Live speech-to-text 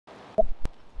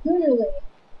clearly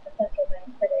a central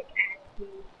bank critic, and he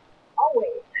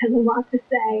always has a lot to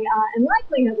say, and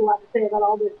likely has a lot to say about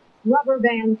all this rubber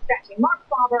band stretching. Marc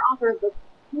Faber, author of the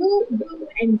Boom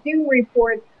and Doom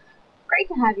Report. Great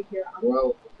to have you here.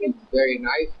 Well, it's very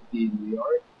nice to be in New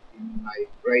York, in my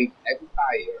great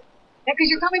empire. Yeah, because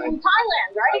you're coming from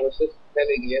Thailand, right? I was just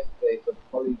telling yesterday some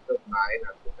colleagues of mine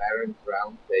at the Barron's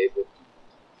Roundtable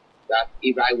that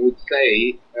if I would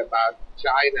say about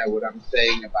China what I'm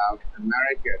saying about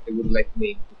America, they would let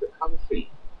me into the country.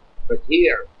 But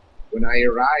here, when I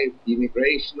arrive, the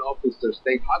immigration officers,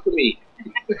 they hug me.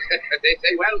 They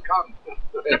say, welcome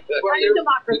to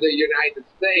the United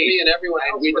States. Me and everyone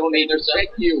else, we don't need to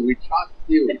check you. We trust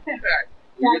you.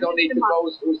 You don't need to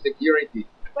go through security.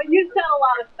 But you said a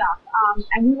lot of stuff,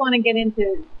 and we want to get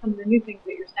into some of the new things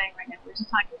that you're saying right now. We're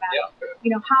just talking about,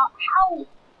 how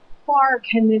far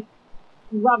can this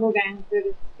rubber band, so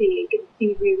to speak,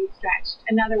 be really stretched?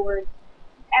 In other words,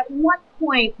 at what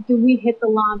point do we hit the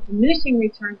law of diminishing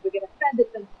returns? We get a Fed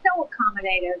that's been so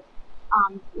accommodative.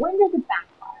 When does it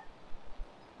backfire?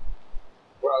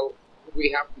 Well,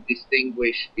 we have to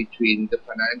distinguish between the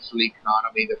financial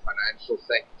economy, the financial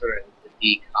sector, and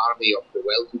the economy of the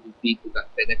well-to-do people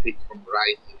that benefit from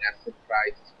rising asset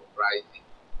prices, from rising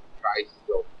prices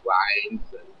of wines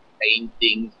and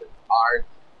paintings and art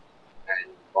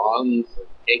and bonds and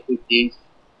equities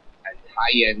and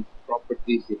high-end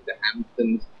properties in the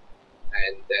Hamptons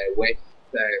and West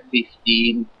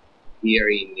 15 here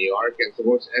in New York and so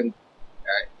forth. And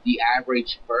the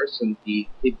average person, the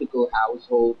typical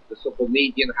household, the so-called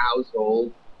median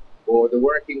household, or the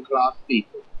working class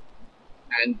people.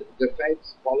 And the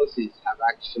Fed's policies have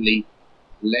actually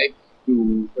led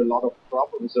to a lot of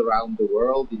problems around the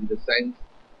world in the sense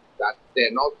that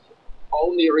they're not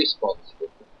only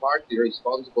responsible, but partly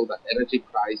responsible that energy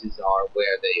prices are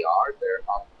where they are. They're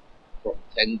up from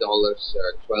 $10, $12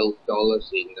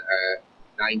 in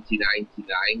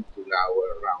 1999 to now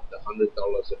around $100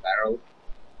 a barrel.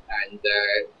 And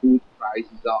food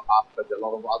prices are up and a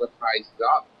lot of other prices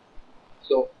are up.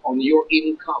 So on your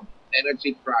income,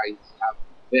 energy prices have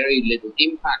very little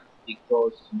impact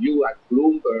because you at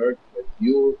Bloomberg, as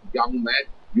you young man,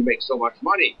 you make so much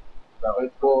money.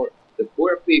 But for the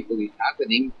poor people, it has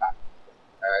an impact.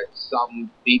 Some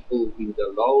people in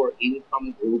the lower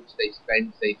income groups, they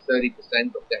spend, say,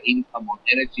 30% of their income on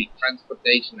energy,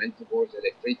 transportation, and so forth,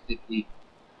 electricity,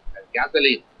 and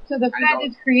gasoline. So the Fed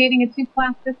is creating a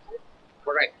two-class system?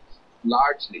 Correct,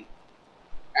 largely.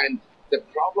 And the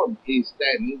problem is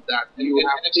then that you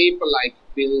have people like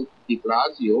Bill de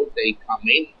Blasio, they come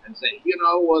in and say, you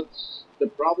know what's the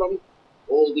problem?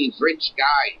 All these rich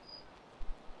guys.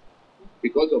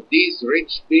 Because of these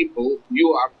rich people,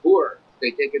 you are poor.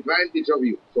 They take advantage of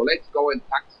you. So let's go and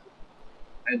tax them.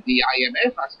 And the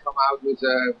IMF has come out with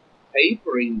a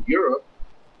paper in Europe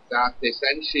that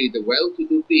essentially the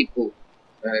well-to-do people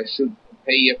should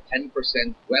pay a 10%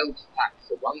 wealth tax,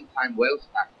 a one-time wealth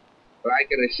tax. But I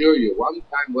can assure you,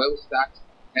 one-time wealth tax,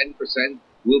 10%,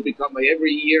 will become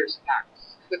every year's tax,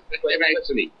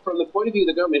 eventually. From the point of view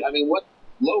of the government, I mean, what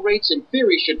low rates in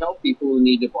theory should help people who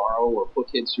need to borrow or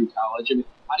put kids through college. I mean,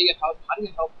 how do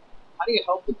you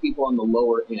help the people on the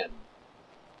lower end?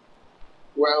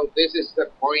 Well, this is the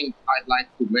point I'd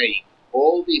like to make.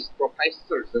 All these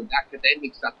professors and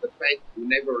academics at the Fed who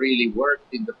never really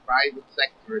worked in the private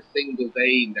sector a single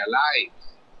day in their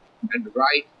lives and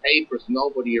write papers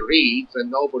nobody reads and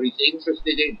nobody's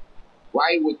interested in.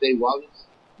 Why would they want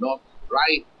not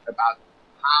write about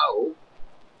how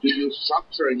do you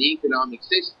structure an economic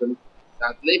system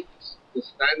that lifts the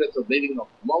standards of living of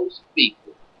most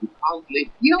people? You can't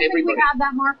lift You don't everybody. think we have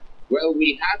that, Mark? Well,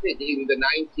 we had it in the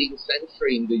 19th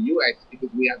century in the U.S. because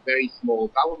we had very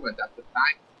small government at the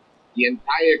time. The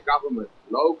entire government,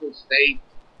 local, state,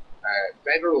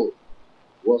 federal,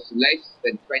 was less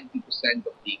than 20%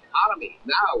 of the economy.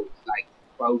 Now it's like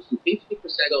close to 50%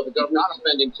 of the government. Not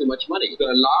spending too much money. The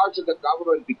larger the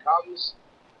government becomes,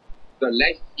 the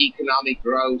less economic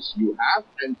growth you have,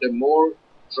 and the more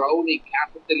crony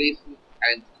capitalism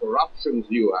and corruptions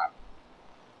you have.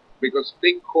 Because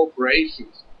big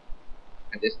corporations,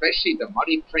 and especially the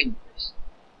money printers,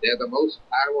 they're the most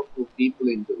powerful people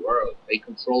in the world. They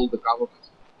control the government.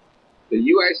 The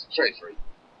U.S. Treasury,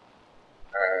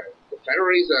 the Federal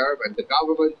Reserve, and the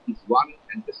government is one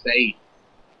and the same.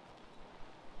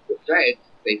 The Fed,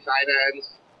 they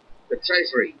finance the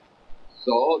Treasury.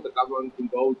 So the government can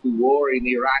go to war in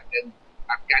Iraq and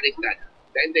Afghanistan.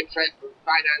 Then they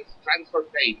finance transfer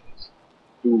payments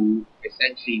to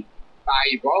essentially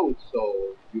buy votes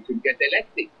so you can get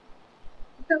elected.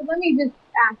 So let me just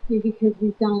ask you, because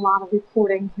we've done a lot of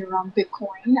reporting here on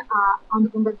Bitcoin on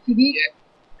Bloomberg TV. Yeah.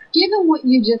 Given what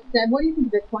you just said, what do you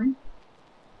think of Bitcoin?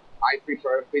 I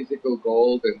prefer physical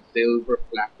gold and silver,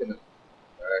 platinum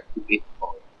to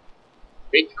Bitcoin.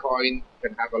 Bitcoin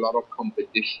can have a lot of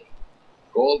competition.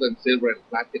 Gold and silver and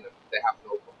platinum, they have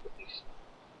no competition.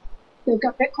 They've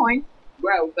got Bitcoin.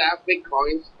 Well, they have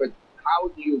Bitcoins, but how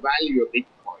do you value a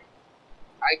Bitcoin?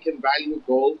 I can value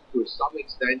gold to some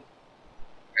extent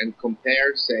and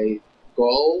compare, say,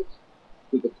 gold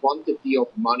to the quantity of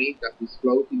money that is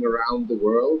floating around the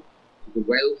world, to the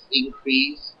wealth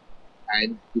increase,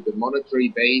 and to the monetary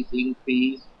base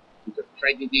increase, to the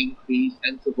credit increase,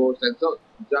 and so forth and so on.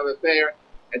 To have a fair,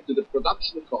 and to the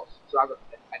production cost, to have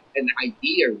an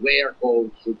idea where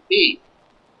gold should be.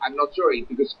 I'm not sure,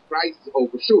 because prices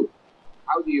overshoot.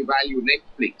 How do you value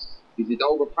Netflix? Is it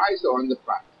overpriced or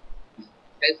underpriced? Is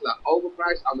Tesla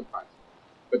overpriced, underpriced?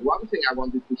 But one thing I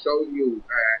wanted to show you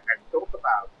and talk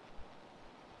about,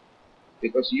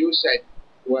 because you said,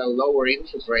 well, lower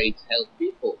interest rates help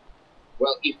people.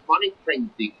 Well, if money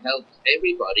printing helps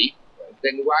everybody,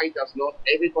 then why does not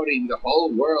everybody in the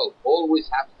whole world always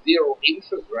have zero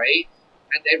interest rates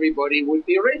and everybody would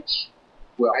be rich?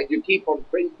 Well, and you keep on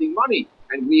printing money.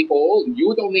 And we all,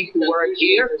 you don't need to work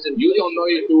here, you don't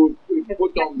need to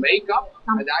put on makeup,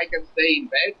 and I can stay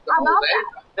in bed the whole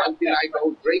day until I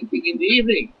go drinking in the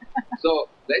evening. So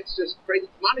let's just print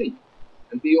money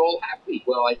and be all happy.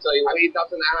 Well, I tell you what, I mean, it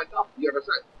doesn't add up, you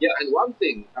understand? Yeah. And one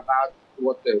thing about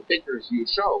what the figures you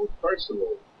showed, first of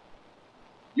all,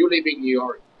 you live in New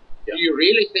York. Yeah. Do you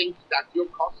really think that your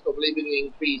cost of living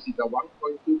increases at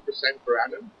 1.2% per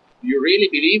annum? Do you really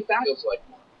believe that? Feels like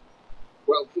more.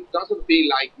 Well, it doesn't feel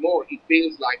like more. It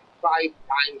feels like 5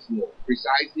 times more,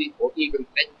 precisely, or even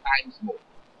 10 times more.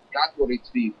 That's what it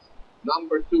feels.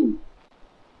 Number two,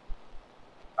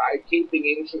 by keeping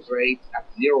interest rates at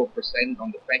 0%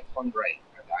 on the Fed fund rate,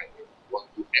 and I want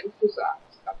to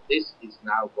emphasize that this is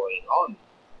now going on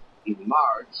in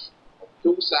March of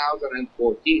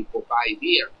 2014 for 5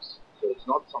 years. So it's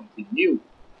not something new.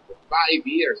 For 5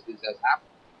 years this has happened.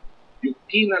 You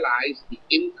penalize the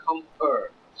income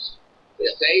earners, the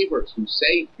savers who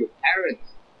saved your parents.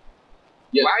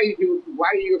 Yes.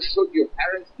 Why should your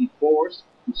parents be forced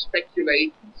to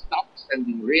speculate in stocks and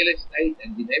in real estate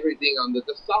and in everything under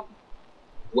the sun?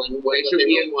 When what they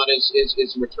really want is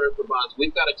return for bonds.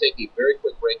 We've got to take a very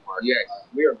quick break, Mark. Yes.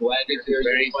 We are glad you're here.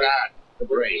 Very sad.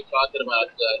 We're going to be talking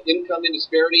about income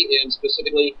indisparity and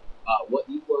specifically what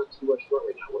you want to short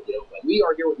right now, what you don't like. We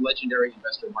are here with legendary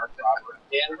investor Marc Faber,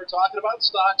 and we're talking about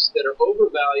stocks that are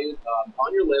overvalued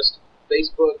on your list.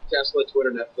 Facebook, Tesla,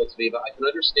 Twitter, Netflix, Viva. I can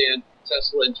understand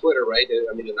Tesla and Twitter, right?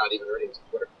 I mean, they're not even earnings on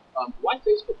Twitter. Why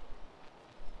Facebook?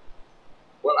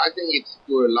 Well, I think it's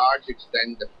to a large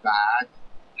extent a fad.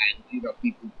 And, you know,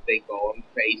 people, they go on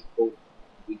Facebook.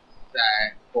 It's,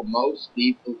 for most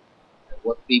people,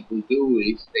 what people do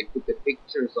is they put the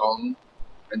pictures on,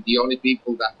 and the only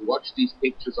people that watch these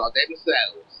pictures are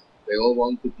themselves. They all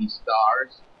want to be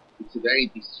stars. It's a very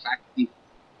distracting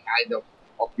kind of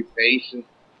occupation.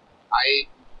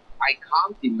 I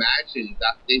can't imagine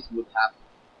that this would have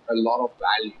a lot of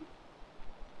value.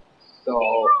 So,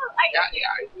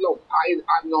 look,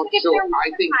 I'm not sure.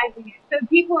 I think it. So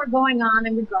people are going on,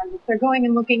 and regardless, they're going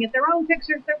and looking at their own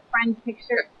pictures, their friends'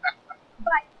 pictures.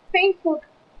 But Facebook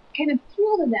can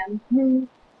appeal to them through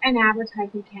an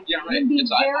advertising campaign. Yeah, right. And be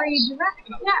very direct.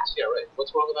 Yeah, right.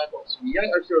 What's wrong with eyeballs? Yeah,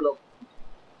 sure, look,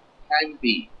 can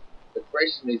be. The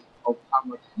question is of how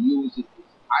much use it is.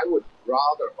 I would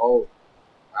rather own,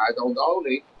 I don't own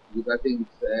it because I think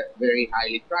it's very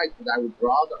highly priced, but I would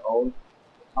rather own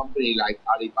a company like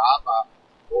Alibaba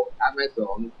or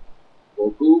Amazon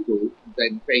or Google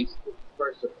than Facebook,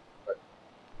 personally. But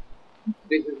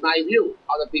this is my view.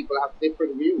 Other people have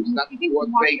different views. That's what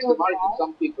makes the market.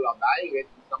 Some people are buying it,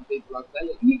 and some people are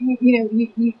selling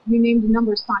it. You named a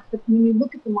number of stocks, but when you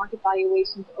look at the market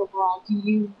valuations overall, do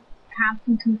you have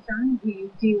some concern? Do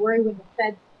you worry when the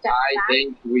Fed steps back? I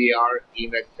think we are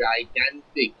in a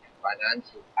gigantic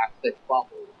financial asset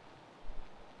bubble.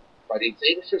 But it's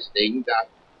interesting that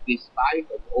despite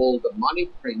of all the money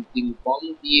printing,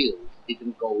 bond yields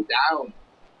didn't go down.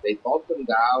 They bottomed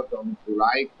out on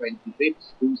July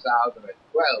 25th,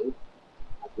 2012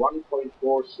 at 1.43%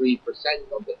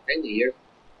 on the 10-year.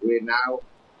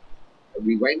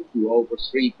 We went to over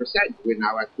 3%. We're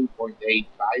now at 2.85%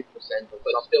 or something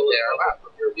thereabouts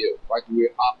from your view. But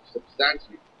we're up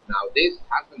substantially. Now, this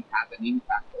hasn't had an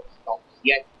impact on stocks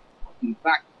yet. In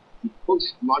fact, it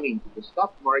pushed money into the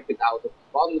stock market out of the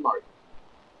bond market.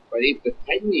 But if the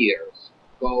 10 years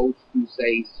goes to,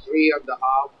 say, 3.5%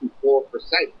 to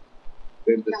 4%,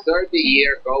 then the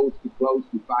 30-year goes to close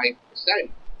to 5%,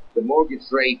 the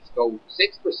mortgage rates go to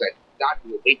 6%, that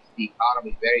will hit the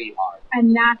economy very hard.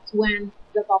 And that's when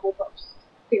the bubble bursts,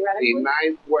 theoretically?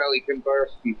 Well, it can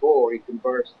burst before, it can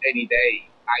burst any day.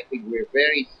 I think we're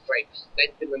very stretched.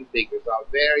 Sentiment figures are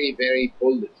very, very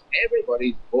bullish.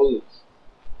 Everybody's bullish.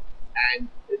 And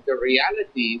the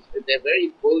reality is that they're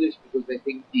very bullish because they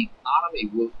think the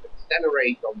economy will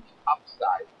accelerate on the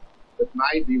upside. But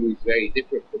my view is very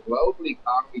different. The global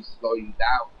economy is slowing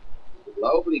down. The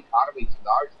global economy is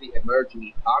largely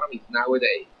emerging economies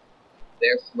nowadays.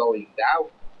 They're slowing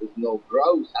down. There's no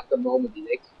growth at the moment in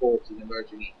exports in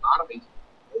emerging economies.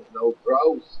 There's no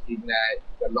growth in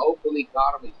the local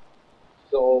economies.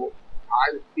 So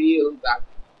I feel that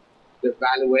the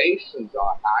valuations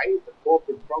are high. The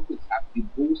corporate profits have been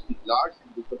boosted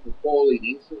largely because of the fall in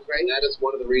interest rates. That is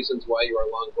one of the reasons why you are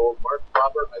long gold. Marc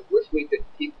Faber, I wish we could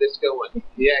keep this going.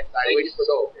 Yes, I wish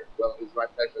so. Well, it's my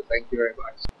pleasure. Thank you very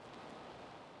much.